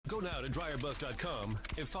now to DryerBuzz.com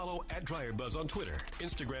and follow at DryerBuzz on Twitter,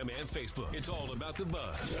 Instagram, and Facebook. It's all about the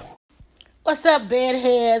buzz. What's up,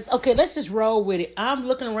 bedheads? Okay, let's just roll with it. I'm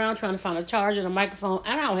looking around trying to find a charger and a microphone.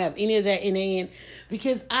 I don't have any of that in the end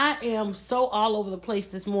because I am so all over the place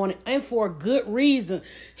this morning, and for a good reason.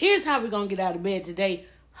 Here's how we're going to get out of bed today.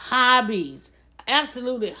 Hobbies.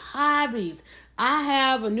 Absolutely hobbies. I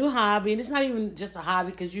have a new hobby, and it's not even just a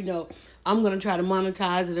hobby because, you know, I'm going to try to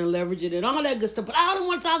monetize it and leverage it and all that good stuff, but I don't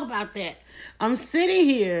want to talk about that. I'm sitting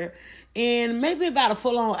here in maybe about a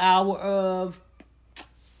full-on hour of,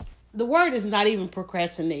 the word is not even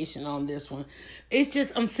procrastination on this one. It's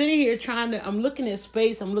just, I'm sitting here I'm looking at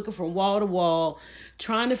space. I'm looking from wall to wall,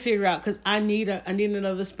 trying to figure out, because I need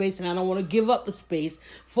another space, and I don't want to give up the space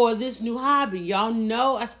for this new hobby. Y'all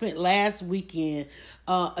know I spent last weekend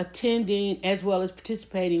attending as well as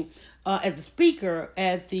participating as a speaker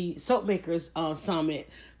at the Soap Makers Summit,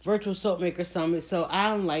 Virtual Soap Maker Summit. So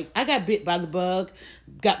I'm like, I got bit by the bug,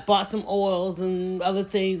 bought some oils and other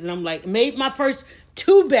things, and I'm like, made my first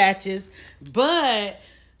 2 batches, but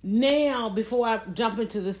now before I jump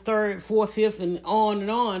into this 3rd, 4th, 5th, and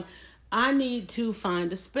on, I need to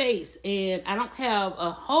find a space, and I don't have a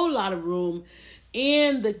whole lot of room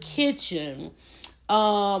in the kitchen,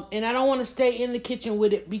 and I don't want to stay in the kitchen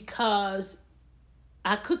with it because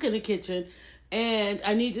I cook in the kitchen, and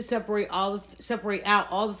I need to separate out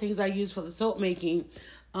all the things I use for the soap making,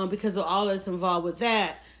 because of all that's involved with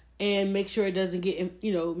that, and make sure it doesn't get,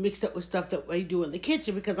 mixed up with stuff that I do in the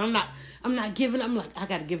kitchen, because I'm like, I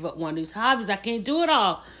got to give up one of these hobbies. I can't do it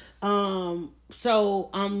all. So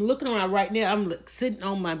I'm looking around right now. I'm sitting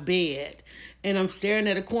on my bed and I'm staring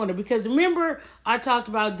at a corner, because remember I talked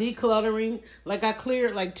about decluttering. Like I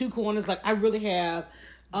cleared like 2 corners. Like I really have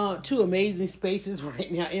 2 amazing spaces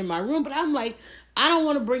right now in my room, but I'm like, I don't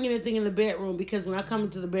want to bring anything in the bedroom, because when I come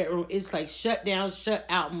into the bedroom, it's like shut down, shut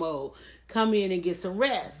out mode. Come in and get some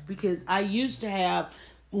rest, because I used to have,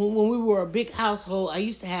 when we were a big household, I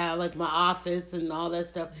used to have like my office and all that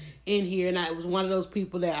stuff in here, and I was one of those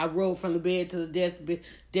people that I rode from the bed to the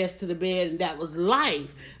desk to the bed, and that was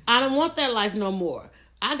life. I don't want that life no more.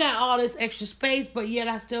 I got all this extra space, but yet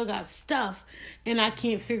I still got stuff, and I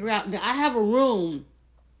can't figure out. Now, I have a room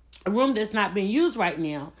that's not being used right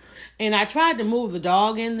now, and I tried to move the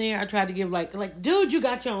dog in there. I tried to give like, dude, you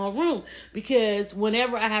got your own room, because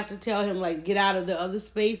whenever I have to tell him like get out of the other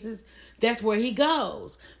spaces, that's where he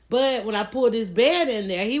goes. But when I pulled his bed in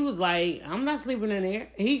there, he was like, I'm not sleeping in there.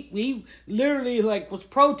 He literally like was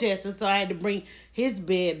protesting, so I had to bring his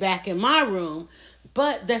bed back in my room.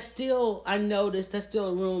 But I noticed that's still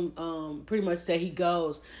a room pretty much that he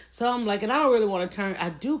goes. So I'm like, and I don't really want to I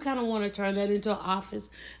do kind of want to turn that into an office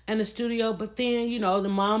and a studio. But then, the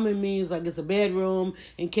mom in me is like, it's a bedroom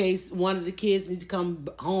in case one of the kids needs to come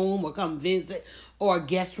home or come visit, or a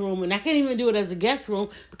guest room. And I can't even do it as a guest room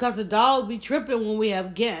because the dog be tripping when we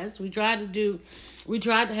have guests. We tried to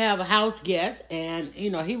have a house guest, and,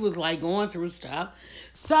 he was like going through stuff.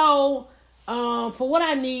 So for what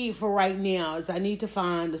I need for right now is I need to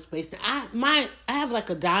find a space. I have like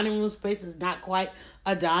a dining room space. It's not quite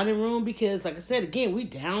a dining room because, like I said, again, we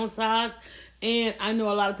downsized, and I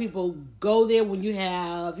know a lot of people go there when you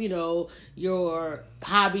have, your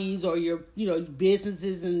hobbies or your,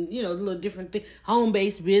 businesses and, little different things,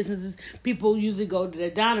 home-based businesses. People usually go to their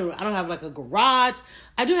dining room. I don't have like a garage.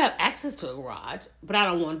 I do have access to a garage, but I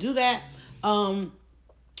don't want to do that.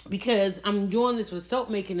 Because I'm doing this with soap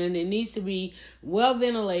making, and it needs to be well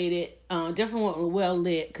ventilated, definitely well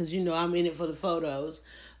lit, because I'm in it for the photos.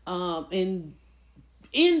 And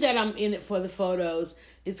in that I'm in it for the photos,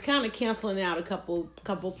 it's kind of canceling out a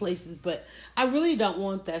couple places, but I really don't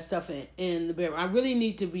want that stuff in the bedroom. I really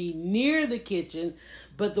need to be near the kitchen,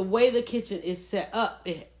 but the way the kitchen is set up,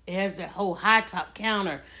 it has that whole high top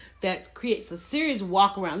counter that creates a serious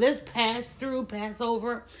walk around. There's pass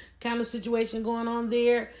over kind of situation going on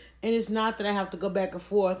there. And it's not that I have to go back and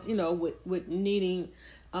forth, with needing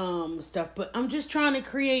stuff. But I'm just trying to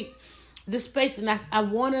create this space. And I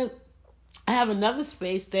have another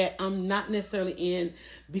space that I'm not necessarily in.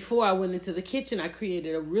 Before I went into the kitchen, I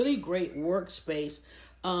created a really great workspace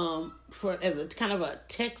as a kind of a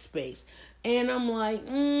tech space. And I'm like,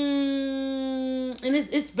 and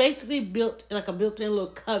it's basically built like a built-in little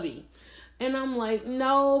cubby. And I'm like,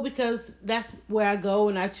 no, because that's where I go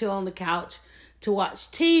and I chill on the couch to watch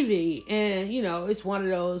TV. And, it's one of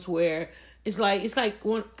those where it's like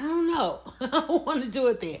when, I don't know. I don't want to do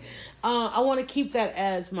it there. I want to keep that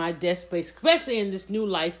as my desk space, especially in this new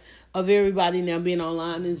life of everybody now being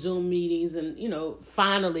online and Zoom meetings. And,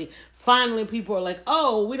 finally people are like,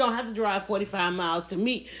 oh, we don't have to drive 45 miles to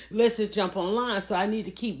meet. Let's just jump online. So I need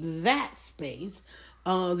to keep that space.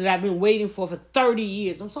 that I've been waiting for 30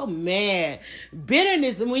 years. I'm so mad.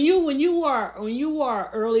 Bitterness. When you are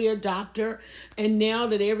early adopter, and now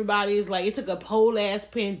that everybody is like, it took a whole ass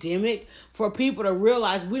pandemic for people to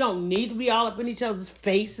realize we don't need to be all up in each other's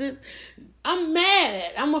faces. I'm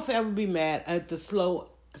mad. I'm gonna forever be mad at the slow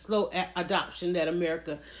adoption that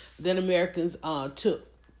Americans took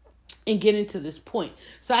and getting to this point.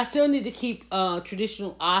 So I still need to keep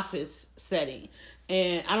traditional office setting,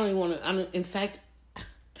 and I don't even want to. In fact,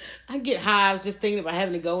 I get hives just thinking about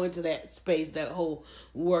having to go into that space, that whole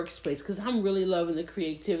workspace, because I'm really loving the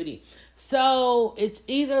creativity. So it's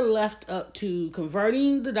either left up to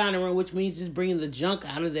converting the dining room, which means just bringing the junk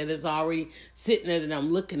out of there that's already sitting there that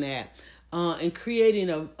I'm looking at, and creating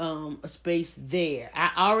a space there. I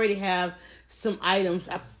already have some items.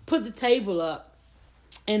 I put the table up,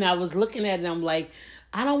 and I was looking at it, and I'm like,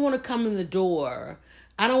 I don't want to come in the door.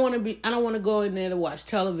 I don't want to go in there to watch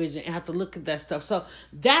television and have to look at that stuff. So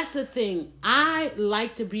that's the thing. I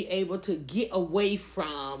like to be able to get away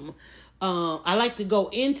from, I like to go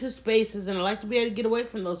into spaces, and I like to be able to get away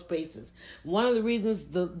from those spaces. One of the reasons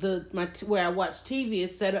where I watch TV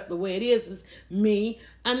is set up the way it is me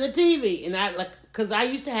and the TV. And because I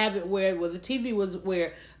used to have it where the TV was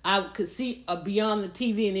where I could see beyond the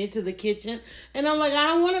TV and into the kitchen. And I'm like, I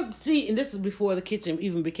don't want to see, and this was before the kitchen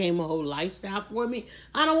even became a whole lifestyle for me.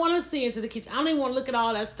 I don't want to see into the kitchen. I don't even want to look at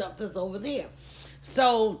all that stuff that's over there.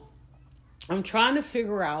 So I'm trying to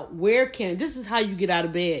figure out this is how you get out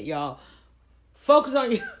of bed, y'all. Focus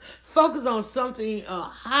on something,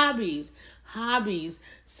 hobbies.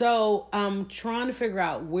 So I'm trying to figure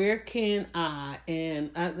out where can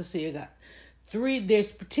let's see, I got 3.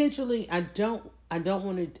 There's potentially, I don't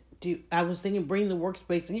want to do, I was thinking bring the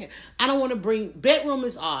workspace in here. I don't want to bedroom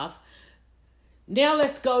is off. Now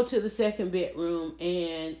let's go to the second bedroom,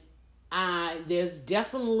 and there's a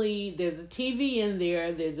TV in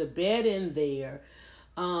there. There's a bed in there.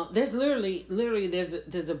 There's literally there's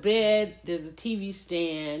a bed, there's a TV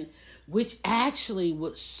stand, which actually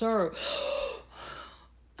would serve.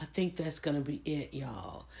 I think that's going to be it,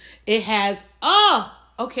 y'all. It has,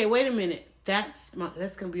 okay, wait a minute. That's going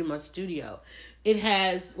to be my studio. It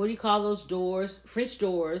has, what do you call those doors? French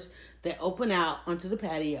doors that open out onto the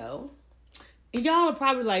patio. And y'all are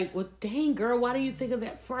probably like, well, dang, girl, why didn't you think of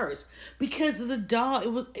that first? Because of the dog.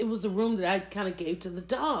 It was the room that I kind of gave to the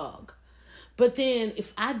dog. But then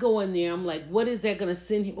if I go in there, I'm like, what is that going to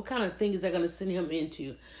send him? What kind of thing is that going to send him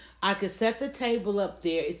into? I could set the table up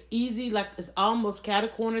there. It's easy, like it's almost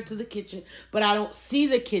cat-a-corner to the kitchen, but I don't see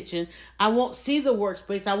the kitchen. I won't see the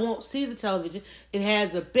workspace. I won't see the television. It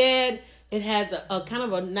has a bed. It has a kind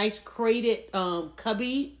of a nice crated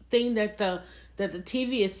cubby thing that the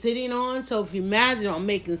TV is sitting on. So if you imagine I'm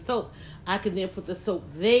making soap, I can then put the soap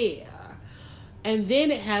there. And then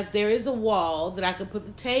there is a wall that I can put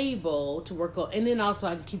the table to work on. And then also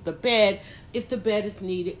I can keep the bed if the bed is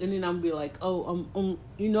needed. And then I'm gonna be like, I'm gonna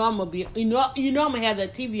have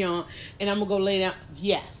that TV on, and I'm gonna go lay down.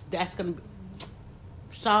 Yes, that's gonna be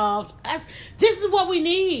solved. This is what we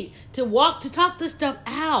need to talk this stuff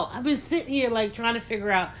out. I've been sitting here like trying to figure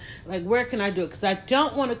out like where can I do it, because I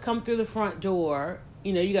don't want to come through the front door.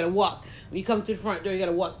 You got to walk. When you come through the front door, you got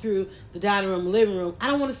to walk through the dining room, living room. I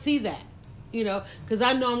don't want to see that. Because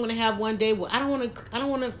I know I'm going to have one day where I don't want to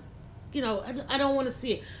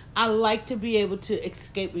see it. I like to be able to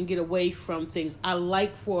escape and get away from things. I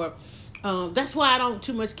like that's why I don't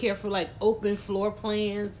too much care for like open floor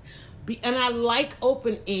plans. And I like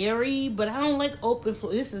open airy, but I don't like open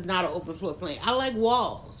floor. This is not an open floor plan. I like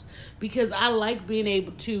walls because I like being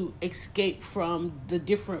able to escape from the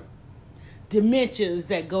different dimensions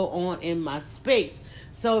that go on in my space.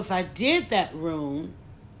 So if I did that room,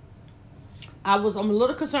 I'm a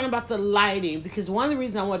little concerned about the lighting, because one of the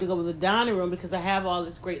reasons I wanted to go with the dining room because I have all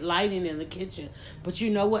this great lighting in the kitchen. But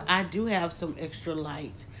you know what? I do have some extra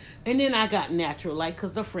light. And then I got natural light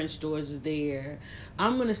because the French doors are there.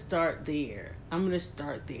 I'm going to start there.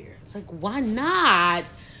 It's like, why not?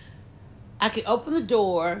 I can open the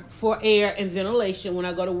door for air and ventilation when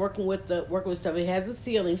I go to working with stuff. It has a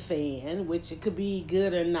ceiling fan, which it could be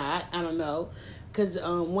good or not. I don't know. Because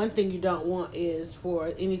one thing you don't want is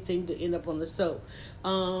for anything to end up on the soap.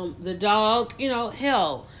 The dog,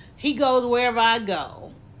 hell, he goes wherever I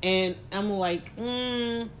go. And I'm like,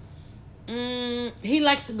 he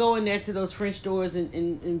likes to go in there to those French doors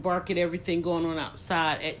and bark at everything going on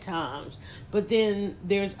outside at times. But then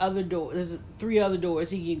there's 3 other doors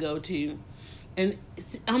he can go to. And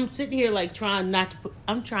I'm sitting here like trying not to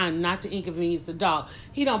inconvenience the dog.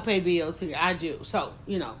 He don't pay bills here. I do. So,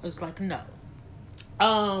 it's like, no.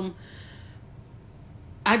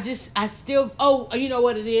 I still, oh, you know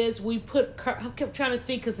what it is? I kept trying to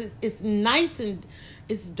think because it's nice and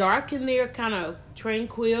it's dark in there, kind of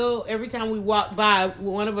tranquil. Every time we walk by,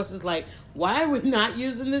 one of us is like, why are we not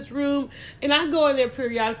using this room? And I go in there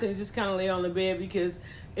periodically and just kind of lay on the bed because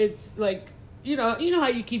it's like, you know how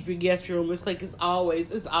you keep your guest room. It's like it's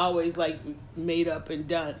always like made up and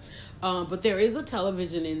done. But there is a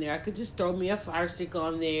television in there. I could just throw me a Fire Stick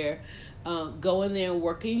on there, go in there and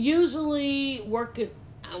work. And usually working.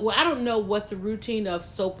 Well, I don't know what the routine of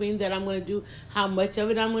soaping that I'm going to do, how much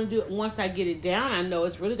of it I'm going to do. Once I get it down, I know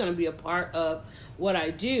it's really going to be a part of what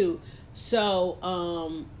I do. So,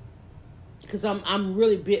 because I'm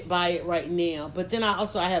really bit by it right now. But then I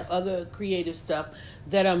have other creative stuff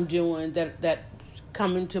that I'm doing that's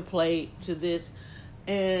coming to play to this,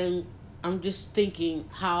 and I'm just thinking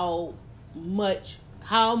how much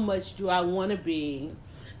do I want to be.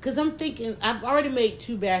 Because I'm thinking, I've already made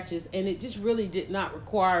 2 batches, and it just really did not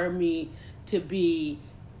require me to be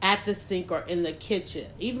at the sink or in the kitchen.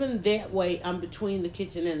 Even that way, I'm between the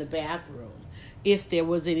kitchen and the bathroom, if there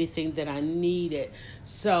was anything that I needed.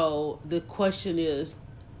 So the question is,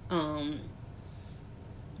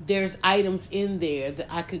 there's items in there that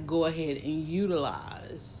I could go ahead and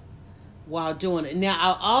utilize while doing it. Now,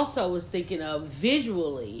 I also was thinking of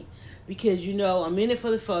visually, because, I'm in it for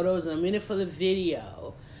the photos and I'm in it for the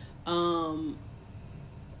video.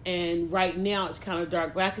 And right now it's kind of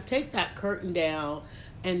dark, but I could take that curtain down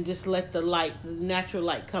and just let the natural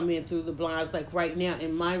light come in through the blinds. Like right now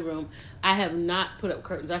in my room, I have not put up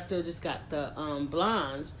curtains. I still just got the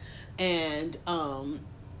blinds, and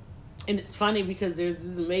it's funny because there's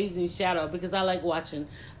this amazing shadow, because I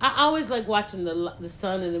always like watching the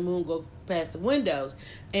sun and the moon go past the windows,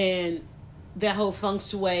 and that whole feng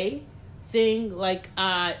shui thing, like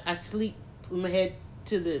I sleep with my head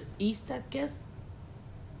to the east, I guess.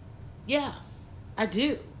 Yeah, I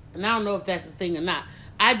do. And I don't know if that's the thing or not.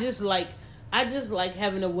 I just like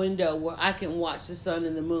having a window where I can watch the sun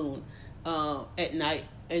and the moon at night,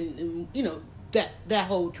 and that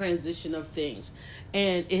whole transition of things.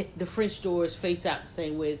 And the French doors face out the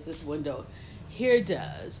same way as this window here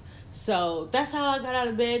does. So that's how I got out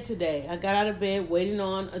of bed today. I got out of bed waiting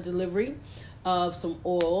on a delivery of some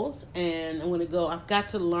oils, and I'm going to go. I've got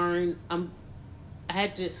to learn. I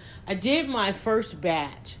did my first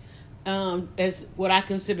batch as what I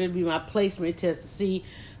consider to be my placement test to see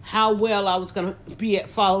how well I was going to be at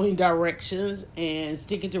following directions and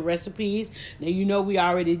sticking to recipes. Now, we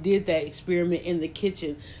already did that experiment in the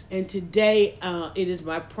kitchen. And today, it is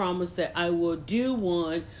my promise that I will do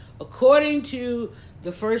one according to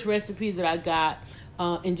the first recipe that I got,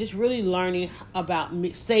 and just really learning about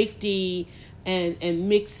safety and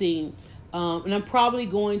mixing. And I'm probably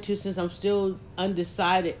going to, since I'm still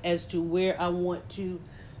undecided as to where I want to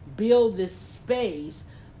build this space,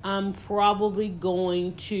 I'm probably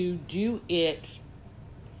going to do it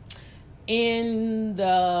in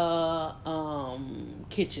the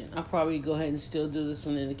kitchen. I'll probably go ahead and still do this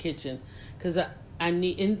one in the kitchen, because I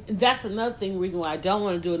need, and that's another reason why I don't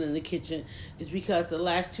want to do it in the kitchen, is because the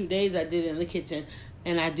last 2 days I did it in the kitchen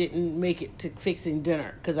and I didn't make it to fixing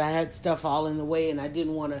dinner because I had stuff all in the way, and I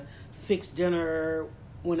didn't want to fix dinner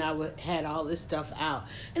when I had all this stuff out.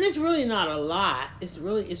 And it's really not a lot. It's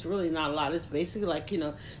really not a lot. It's basically like,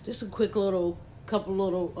 just a quick couple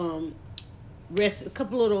little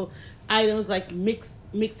items like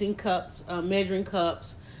mixing cups, measuring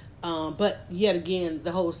cups, but yet again,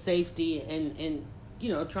 the whole safety and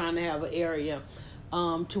trying to have an area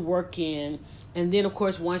to work in. And then, of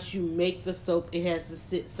course, once you make the soap, it has to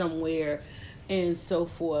sit somewhere, and so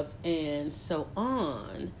forth and so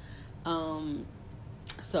on.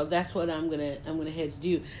 So that's what I'm gonna head to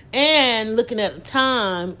do. And looking at the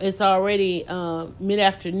time, it's already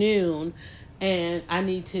mid-afternoon, and I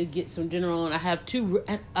need to get some dinner on. I have 2,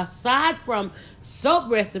 aside from soap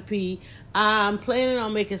recipe, I'm planning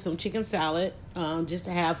on making some chicken salad, just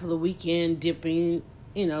to have for the weekend, dipping,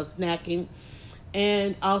 snacking.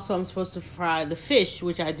 And also I'm supposed to fry the fish,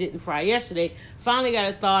 which I didn't fry yesterday. Finally got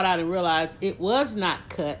it thawed out and realized it was not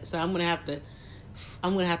cut, so I'm gonna have to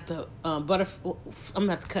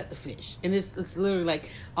cut the fish. And it's literally like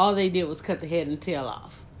all they did was cut the head and tail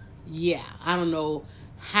off. Yeah, I don't know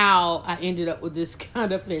how I ended up with this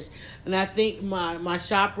kind of fish. And I think my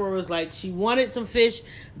shopper was like, she wanted some fish.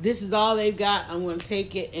 This is all they've got. I'm going to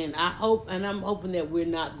take it, and I'm hoping that we're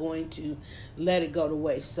not going to let it go to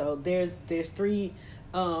waste. So there's 3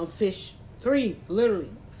 fish, 3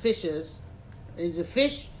 literally fishes. Is it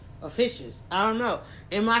fish or fishes? I don't know.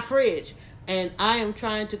 In my fridge. And I am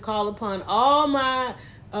trying to call upon all my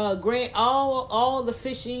all the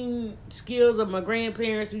fishing skills of my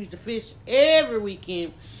grandparents who used to fish every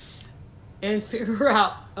weekend, and figure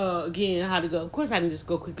out again how to go. Of course, I can just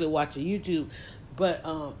go quickly watch a YouTube, but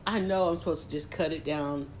I know I'm supposed to just cut it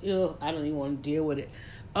down. Ew, I don't even want to deal with it.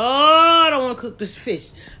 Oh, I don't want to cook this fish.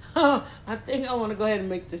 I think I want to go ahead and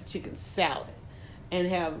make this chicken salad and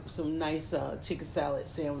have some nice chicken salad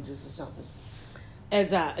sandwiches or something.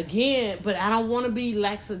 But I don't want to be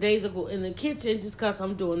lackadaisical in the kitchen just because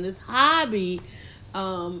I'm doing this hobby.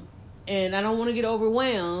 And I don't want to get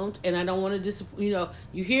overwhelmed, and I don't want to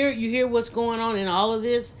you hear what's going on in all of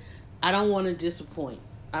this. I don't want to disappoint.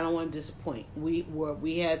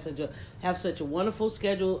 We have such a wonderful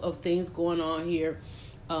schedule of things going on here.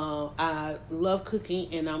 I love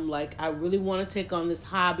cooking, and I'm like, I really want to take on this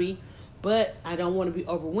hobby, but I don't want to be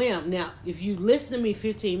overwhelmed. Now, if you listen to me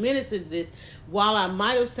 15 minutes into this, while I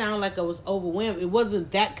might have sounded like I was overwhelmed, it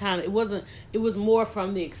wasn't that kind of, it was more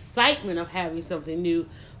from the excitement of having something new,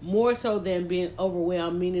 more so than being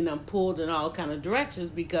overwhelmed, meaning I'm pulled in all kind of directions,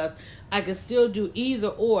 because I can still do either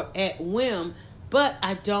or at whim, but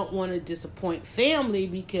I don't want to disappoint family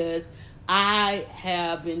because I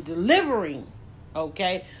have been delivering.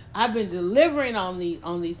 Okay, I've been delivering on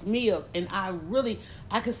these meals, and I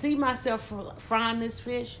could see myself frying this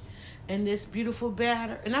fish in this beautiful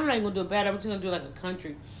batter. And I'm not even gonna do a batter. I'm just gonna do like a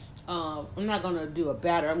country. I'm not gonna do a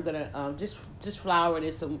batter. I'm gonna just flour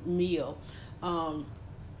this meal,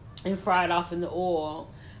 and fry it off in the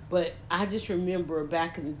oil. But I just remember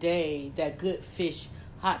back in the day that good fish,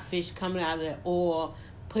 hot fish coming out of that oil,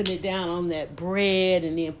 putting it down on that bread,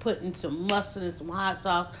 and then putting some mustard and some hot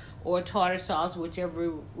sauce or tartar sauce,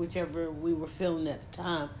 whichever we were feeling at the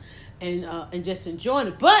time, and just enjoying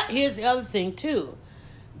it. But here's the other thing too.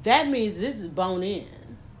 That means this is bone in.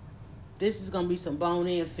 This is gonna be some bone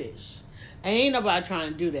in fish. And ain't nobody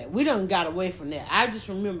trying to do that. We done got away from that. I just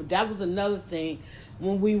remember that was another thing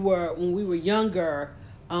when we were younger.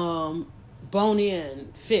 Bone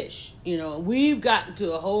in fish, we've gotten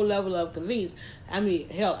to a whole level of convenience. I mean,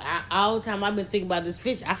 hell, all the time I've been thinking about this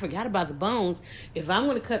fish, I forgot about the bones. If I'm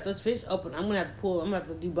going to cut this fish open, I'm going to have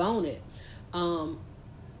to debone it.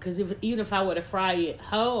 Because even if I were to fry it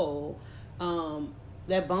whole,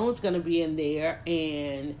 that bone's going to be in there.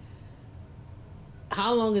 And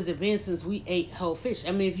how long has it been since we ate whole fish?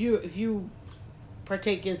 I mean, if you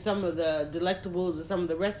partake in some of the delectables of some of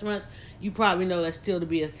the restaurants, you probably know that's still to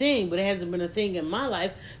be a thing, but it hasn't been a thing in my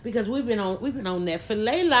life because we've been on that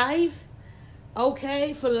filet life.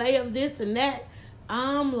 Okay, filet of this and that.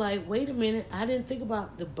 I'm like, wait a minute, I didn't think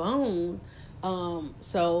about the bone.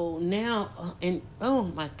 So now, and oh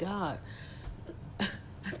my God,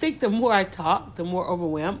 I think the more I talk, the more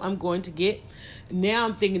overwhelmed I'm going to get. Now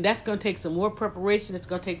I'm thinking that's going to take some more preparation. It's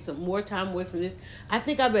going to take some more time away from this. I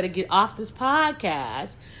think I better get off this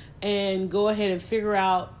podcast and go ahead and figure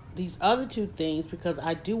out these other two things, because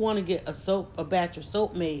I do want to get a batch of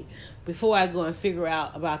soap made before I go and figure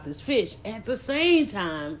out about this fish. At the same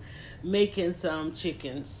time, making some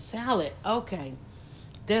chicken salad. Okay,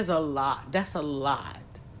 that's a lot.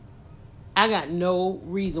 I got no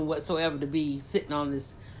reason whatsoever to be sitting on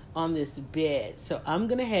this bed. So I'm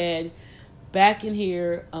gonna head back in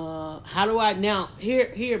here. How do I now?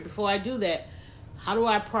 Here before I do that, how do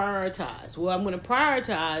I prioritize? Well, I'm gonna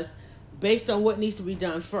prioritize based on what needs to be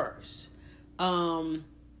done first. I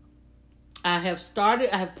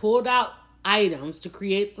have pulled out items to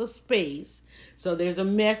create the space. So there's a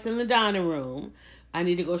mess in the dining room. I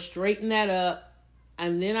need to go straighten that up.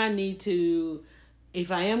 And then I need to,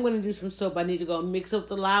 if I am going to do some soap, I need to go mix up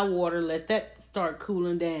the lye water, let that start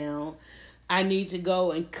cooling down. I need to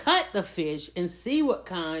go and cut the fish and see what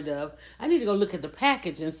kind of, I need to go look at the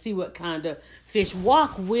package and see what kind of fish.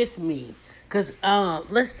 Walk with me. Because,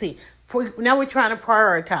 let's see. Now we're trying to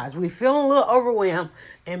prioritize. We're feeling a little overwhelmed.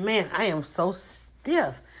 And man, I am so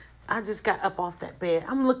stiff. I just got up off that bed.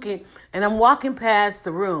 I'm looking, and I'm walking past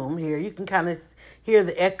the room here. You can kind of hear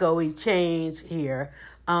the echoey change here.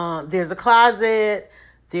 There's a closet.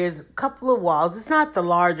 There's a couple of walls. It's not the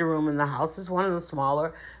larger room in the house. It's one of the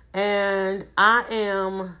smaller. And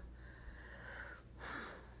I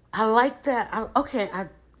like that.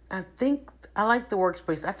 I think I like the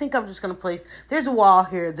workspace. I think I'm just going to place, there's a wall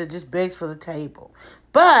here that just begs for the table.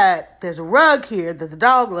 But there's a rug here that the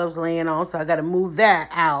dog loves laying on, so I got to move that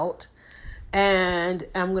out. And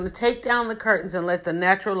I'm going to take down the curtains and let the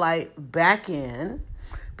natural light back in,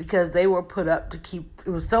 because they were put up to keep, it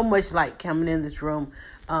was so much light coming in this room.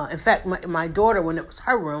 In fact, my daughter, when it was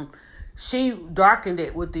her room, she darkened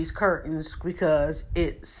it with these curtains because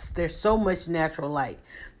there's so much natural light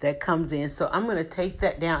that comes in. So I'm going to take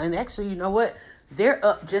that down. And actually, you know what? They're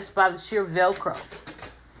up just by the sheer Velcro.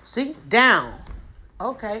 See? Down.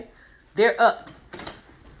 Okay. They're up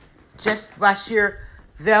just by sheer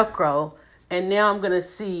Velcro. And now I'm going to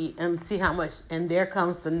see how much. And there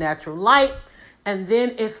comes the natural light. And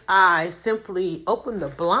then if I simply open the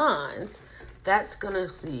blinds, that's going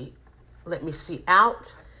to let me see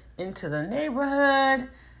out into the neighborhood.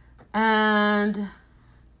 And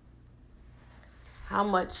how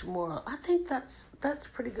much more? I think that's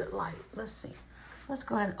pretty good light. Let's see. Let's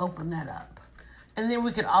go ahead and open that up. And then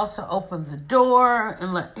we could also open the door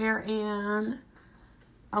and let air in.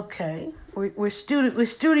 Okay. We're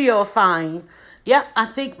studioifying. Yep, I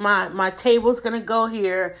think my table's going to go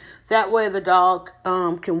here. That way the dog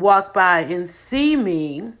can walk by and see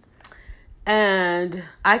me. And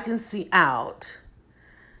I can see out.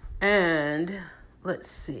 And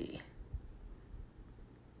let's see.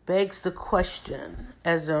 Begs the question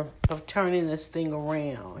of turning this thing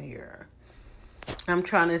around here. I'm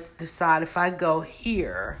trying to decide if I go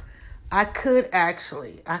here, I could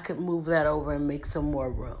move that over and make some more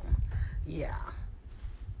room. Yeah.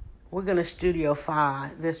 We're going to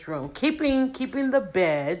studioify this room. Keeping the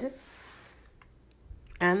bed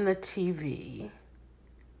and the TV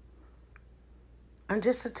and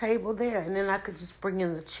just a table there. And then I could just bring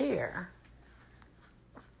in the chair.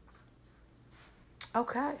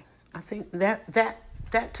 Okay. I think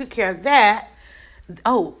that took care of that.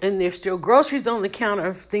 Oh, and there's still groceries on the counter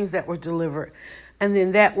of things that were delivered. And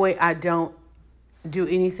then that way I don't do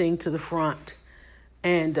anything to the front.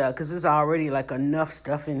 And because there's already like enough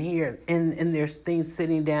stuff in here. And there's things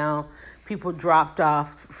sitting down. People dropped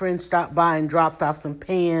off. Friends stopped by and dropped off some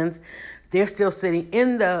pans. They're still sitting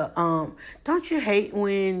in the... don't you hate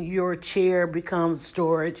when your chair becomes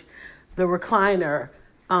storage? The recliner,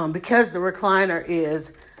 because the recliner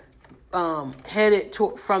is headed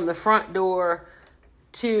from the front door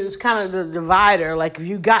to, it's kind of the divider. Like if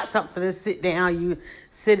you got something to sit down, you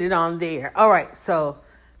sit it on there. All right, so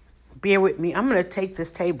bear with me. I'm going to take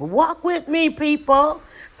this table. Walk with me, people.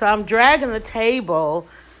 So I'm dragging the table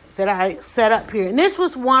that I set up here. And this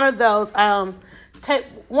was one of those,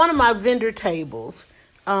 one of my vendor tables.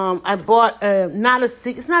 I bought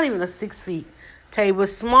it's not even a 6 feet table.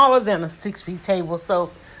 It's smaller than a 6 feet table.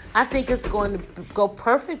 So I think it's going to go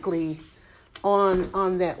perfectly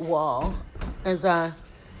on that wall as I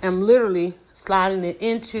am literally sliding it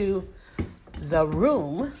into the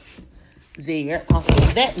room there. I'll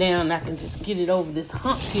put that down. I can just get it over this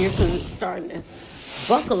hump here because it's starting to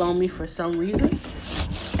buckle on me for some reason.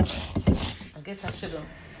 I guess I should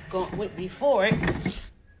have went before it.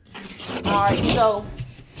 All right, so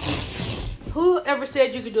whoever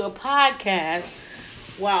said you could do a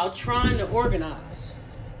podcast while trying to organize?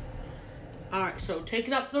 All right, so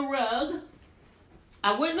taking up the rug.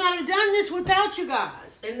 I would not have done this without you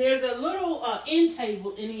guys. And there's a little end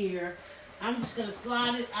table in here. I'm just going to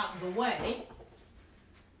slide it out the way.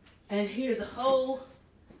 And here's a whole,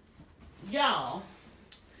 y'all,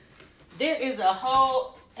 there is a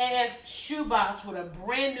whole ass shoebox with a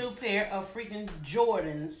brand new pair of freaking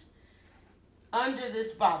Jordans under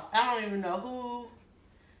this box. I don't even know who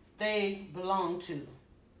they belong to.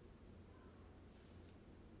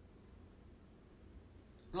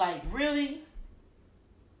 Like, really?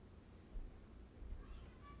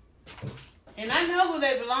 And I know who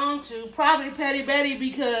they belong to. Probably Petty Betty,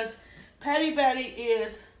 because Petty Betty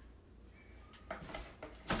is,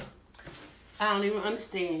 I don't even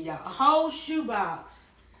understand, y'all. A whole shoebox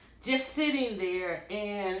just sitting there,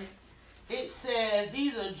 and it says,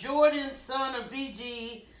 these are Jordan Son of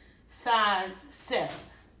BG size 7.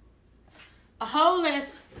 A whole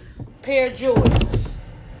ass pair of Jordans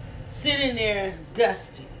sitting there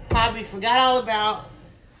dusty. Probably forgot all about,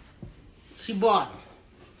 she bought them.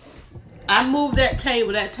 I moved that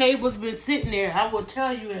table. That table's been sitting there, I will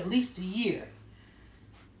tell you, at least a year.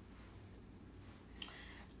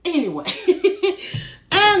 Anyway.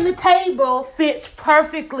 And the table fits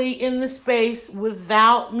perfectly in the space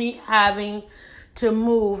without me having to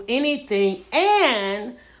move anything.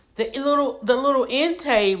 And the little end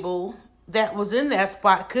table that was in that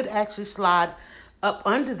spot could actually slide up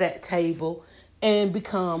under that table and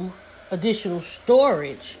become additional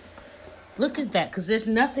storage. Look at that, because there's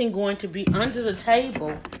nothing going to be under the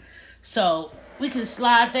table. So we can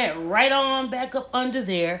slide that right on back up under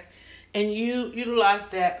there and utilize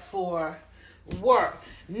that for work.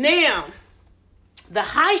 Now, the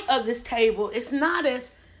height of this table is not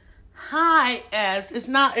as high as,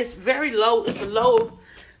 it's very low. It's a low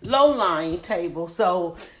lying table.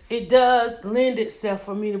 So it does lend itself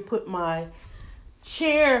for me to put my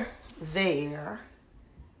chair there.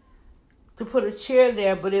 To put a chair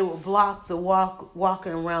there, but it will block the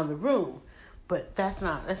walking around the room. But that's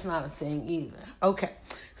not a thing either. Okay.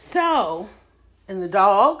 So, and the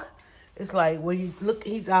dog is like, when you look,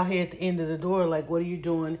 he's out here at the end of the door, like, what are you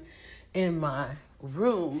doing in my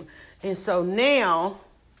room? And so now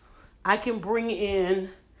I can bring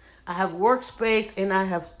in, I have workspace, and I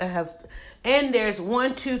have, and there's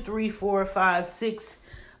 1, 2, 3, 4, 5, 6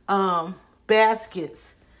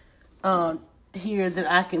 baskets here that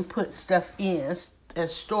I can put stuff in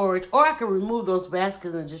as storage, or I can remove those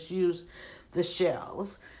baskets and just use the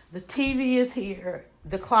shelves. The TV is here,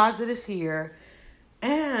 the closet is here,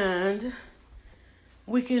 and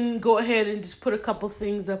we can go ahead and just put a couple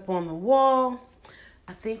things up on the wall.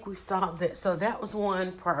 I think we solved that. So that was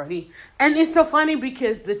one priority. And it's so funny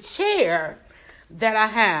because the chair that I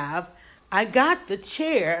have, I got the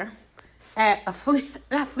chair at a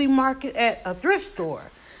flea market, at a thrift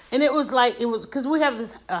store. And it was because we have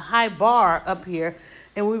this high bar up here,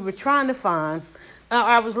 and we were trying to find,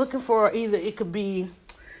 I was looking for either, it could be,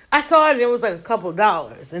 I saw it and it was like a couple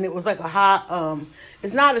dollars, and it was like a high,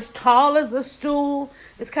 it's not as tall as a stool.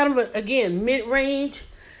 It's kind of, again, mid-range,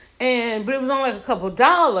 but it was only like a couple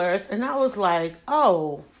dollars, and I was like,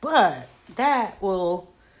 oh, but that'll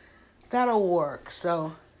work.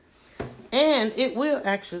 So, and it will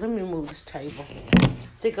actually, let me move this table.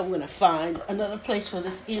 I think I'm going to find another place for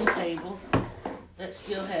this end table that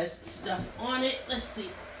still has stuff on it. Let's see.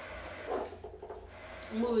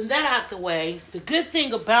 Moving that out the way. The good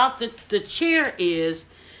thing about the chair is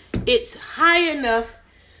it's high enough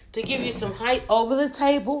to give you some height over the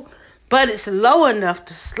table, but it's low enough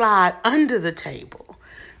to slide under the table.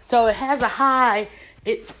 So it has a high,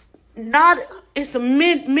 it's a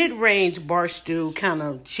mid-range bar stool kind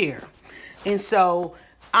of chair. And so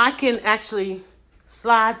I can actually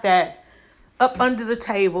slide that up under the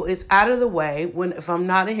table. It's out of the way if I'm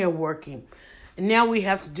not in here working. And now we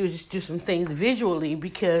have to do some things visually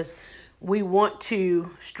because we want to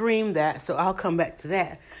stream that. So I'll come back to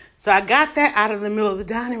that. So I got that out of the middle of the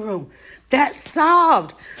dining room. That's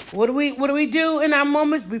solved. What do we do in our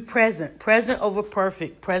moments? Be present. Present over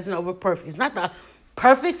perfect. Present over perfect. It's not the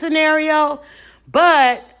perfect scenario,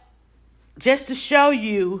 but just to show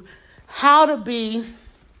you how to be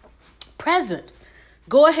present.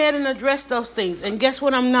 Go ahead and address those things. And guess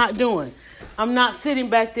what I'm not doing? I'm not sitting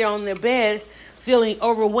back there on their bed feeling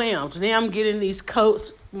overwhelmed. Now I'm getting these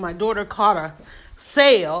coats. My daughter caught a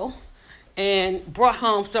sale and brought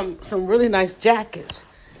home some really nice jackets.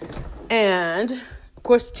 And, of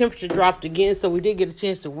course, the temperature dropped again, so we did get a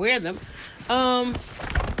chance to wear them. I'm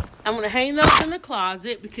going to hang those in the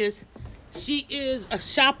closet because she is a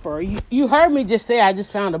shopper. You heard me just say I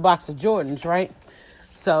just found a box of Jordans, right?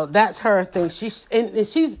 So that's her thing.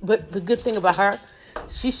 But the good thing about her,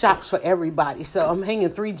 she shops for everybody. So I'm hanging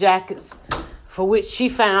 3 jackets for which she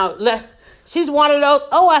found. She's one of those,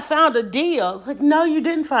 oh, I found a deal. It's like, no, you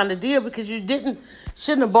didn't find a deal because you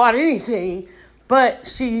shouldn't have bought anything. But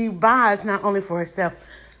she buys not only for herself,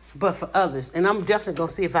 but for others. And I'm definitely going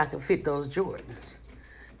to see if I can fit those Jordans.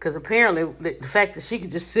 Because apparently the fact that she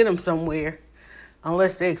could just sit them somewhere,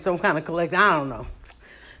 unless they're some kind of collector, I don't know.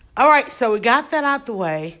 All right, so we got that out the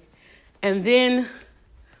way. And then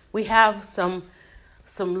we have some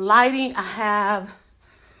lighting.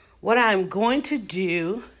 What I'm going to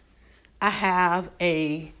do, I have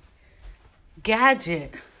a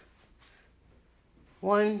gadget.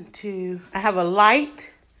 I have a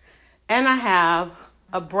light, and I have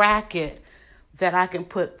a bracket that I can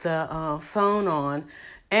put the phone on,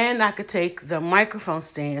 and I could take the microphone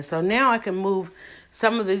stand. So now I can move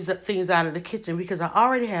some of these things out of the kitchen because I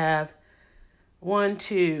already have 1,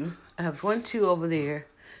 2. I have 1, 2 over there,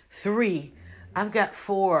 3. I've got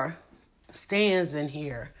 4 stands in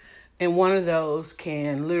here, and one of those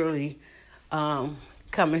can literally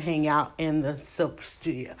come and hang out in the soap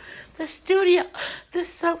studio. The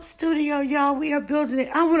soap studio, y'all, we are building it.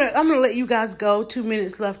 I'm gonna let you guys go. 2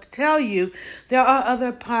 minutes left to tell you there are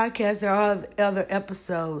other podcasts, there are other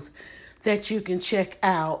episodes that you can check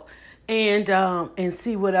out and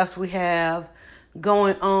see what else we have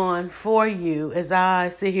going on for you as I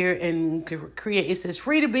sit here and create. It says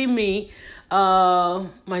free to be me.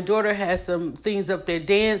 My daughter has some things up there,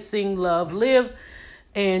 dance, sing, love, live,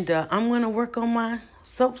 and I'm going to work on my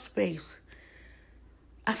soap space.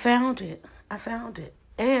 I found it.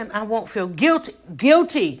 And I won't feel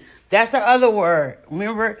guilty. That's the other word.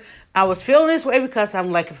 Remember, I was feeling this way because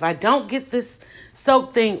I'm like, if I don't get this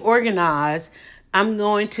soap thing organized, I'm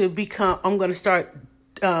going to start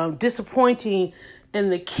disappointing in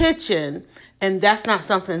the kitchen, and that's not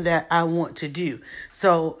something that I want to do.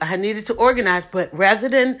 So I needed to organize, but rather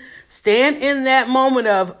than stand in that moment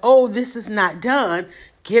of, oh, this is not done,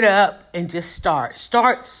 get up and just start.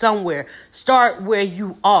 Start somewhere. Start where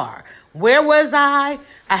you are. Where was I?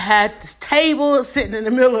 I had this table sitting in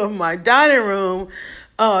the middle of my dining room,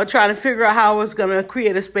 trying to figure out how I was going to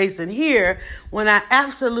create a space in here when I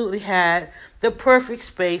absolutely had the perfect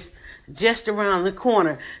space just around the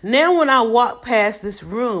corner. Now when I walk past this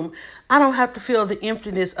room, I don't have to feel the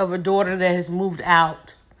emptiness of a daughter that has moved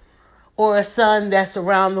out or a son that's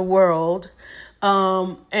around the world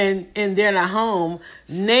and they're not home.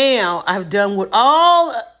 Now I've done what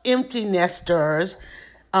all empty nesters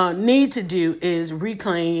need to do is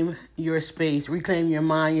reclaim your space, reclaim your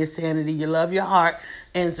mind, your sanity, your love, your heart,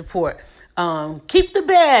 and support. Keep the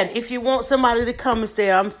bed if you want somebody to come and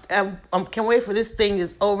stay. I can't wait for this thing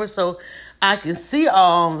is over so I can see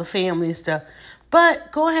all the family and stuff.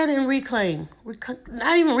 But go ahead and reclaim.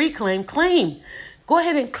 Not even reclaim, claim. Go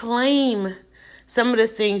ahead and claim some of the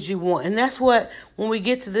things you want. And that's what, when we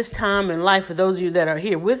get to this time in life, for those of you that are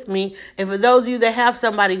here with me, and for those of you that have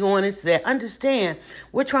somebody going into that, understand,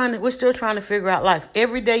 we're still trying to figure out life.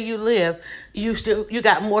 Every day you live, you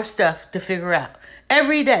got more stuff to figure out.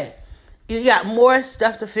 Every day, you got more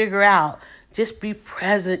stuff to figure out. Just be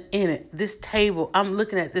present in it. This table, I'm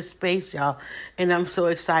looking at this space, y'all, and I'm so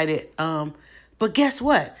excited. But guess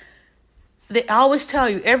what? They always tell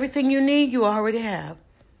you, everything you need, you already have.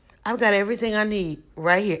 I've got everything I need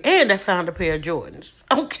right here. And I found a pair of Jordans.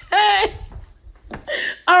 Okay.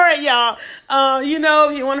 All right, y'all.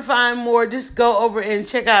 If you want to find more, just go over and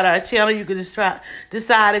check out our channel. You can just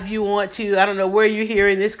decide if you want to. I don't know where you're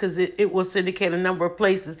hearing this because it will syndicate a number of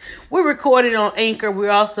places. We're recorded on Anchor.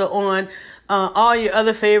 We're also on all the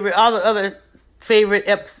other favorite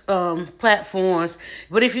platforms.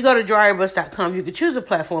 But if you go to dryerbuzz.com, you can choose a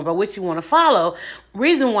platform by which you want to follow.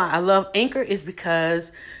 Reason why I love Anchor is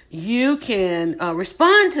because you can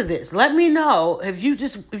respond to this. Let me know if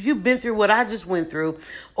you've been through what I just went through,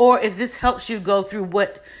 or if this helps you go through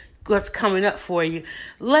what's coming up for you.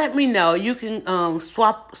 Let me know. You can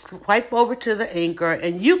swipe over to the Anchor,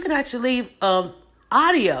 and you can actually leave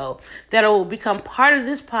audio that will become part of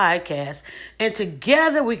this podcast, and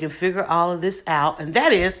together we can figure all of this out, and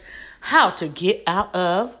that is how to get out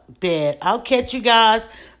of bed. I'll catch you guys.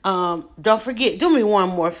 Don't forget, do me one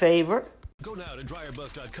more favor. Go now to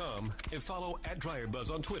dryerbuzz.com and follow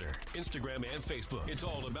 @dryerbuzz on Twitter, Instagram, and Facebook. It's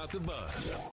all about the buzz.